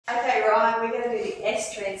Ryan, we're going to do the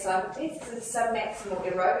Astrand Cycle Test. This is a sub-maximal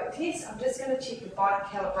aerobic test. I'm just going to check the bike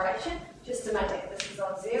calibration just to make it. This is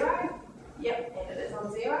on 0. Yep, and it is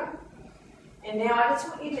on 0. And now I just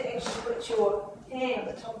want you to actually put your hand on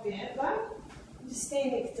the top of your hip bone. Just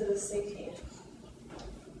stand next to the seat here.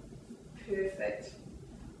 Perfect.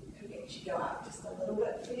 Could actually go up just a little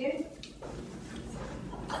bit for you.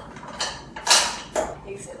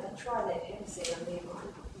 Excellent. I'll try that hand seat on there,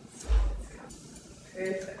 Ryan.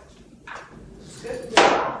 Perfect. Good?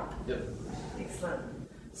 Yep. Excellent.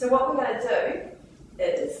 So what we're going to do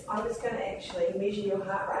is, I'm just going to actually measure your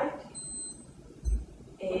heart rate.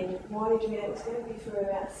 And while you're doing it, it's going to be for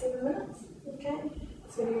about 7 minutes. Okay?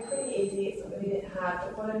 It's going to be pretty easy, it's not going to be that hard.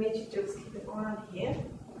 But what I need you to do is keep an eye on here.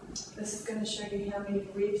 This is going to show you how many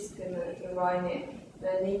revs per minute you're riding at. And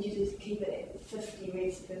I need you to keep it at 50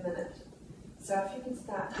 revs per minute. So if you can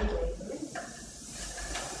start pedaling for me.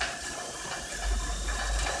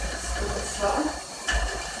 Slow.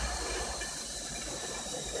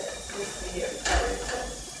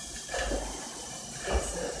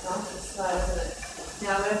 Excellent. Nice and slow, isn't it?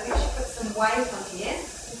 Now I'm going to actually put some weight on here.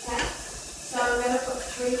 Okay. So I'm going to put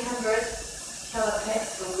 300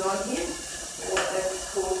 kilopascals on here, or what is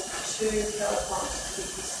called 2 kilopascals to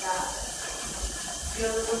get you started. Feel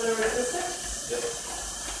a little bit of resistance? Yep.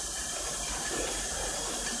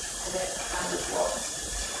 And that's 100 watts.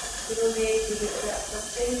 Little there to get about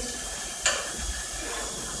 15.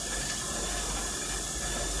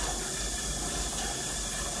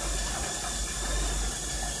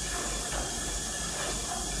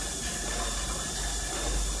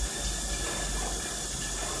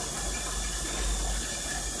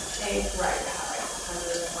 And great heart rate,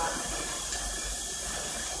 101.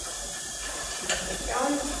 Keep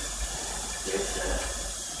going. Just a minute.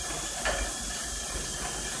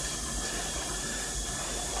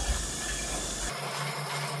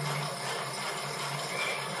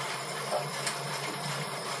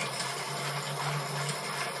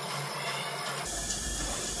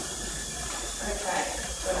 Okay,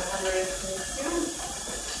 got 122.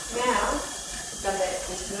 Now, done that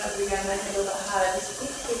just a minute, we're going to make it a little bit harder. Just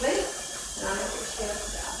keep heavy, and I'm going to push it up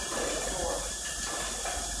a little bit more.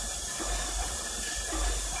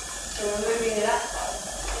 So we're moving it up by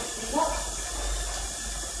 50 watts.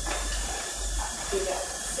 Do about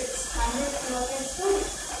 600 kilopascals,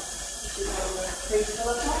 which is over 3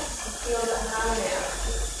 kilopascals. You feel a bit harder now.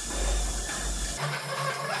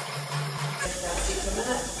 About 6 a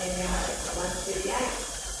minute, and now it's at 138.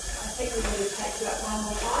 I think we're going to take you up one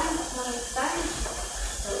more time, one at a stage.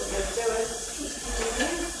 So what we're going to do is just keep moving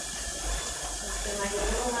in. Just going to make it a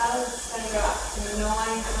little harder. It's going to go up to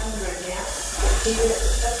 900 now. Keep it at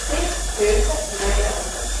 50. Perfect. And make it up to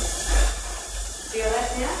 50. Feel that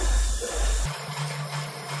now?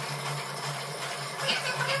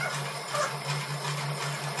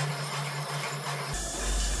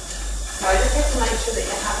 So I just have to make sure that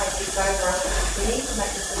your heart rate gets over 120 to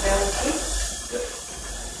make this a valid test. Yep.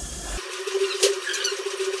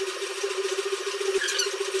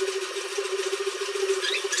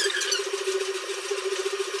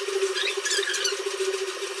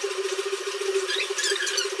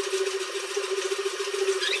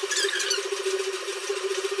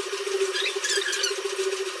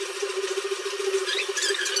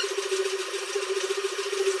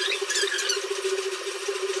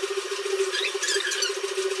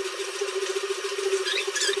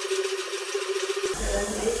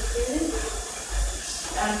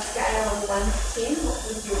 Scale of 1 to 10, what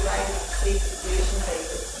would your rate of sleep exertion be,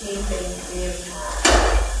 with 10 being really hard?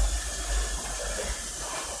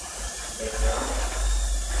 That's right.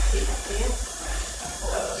 Keep it there. 7.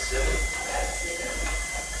 About 7.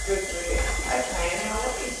 Good work. Okay, now I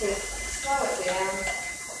want you to slow it down.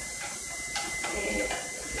 And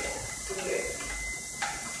good work.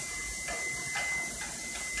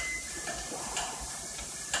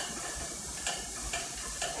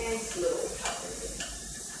 And slow.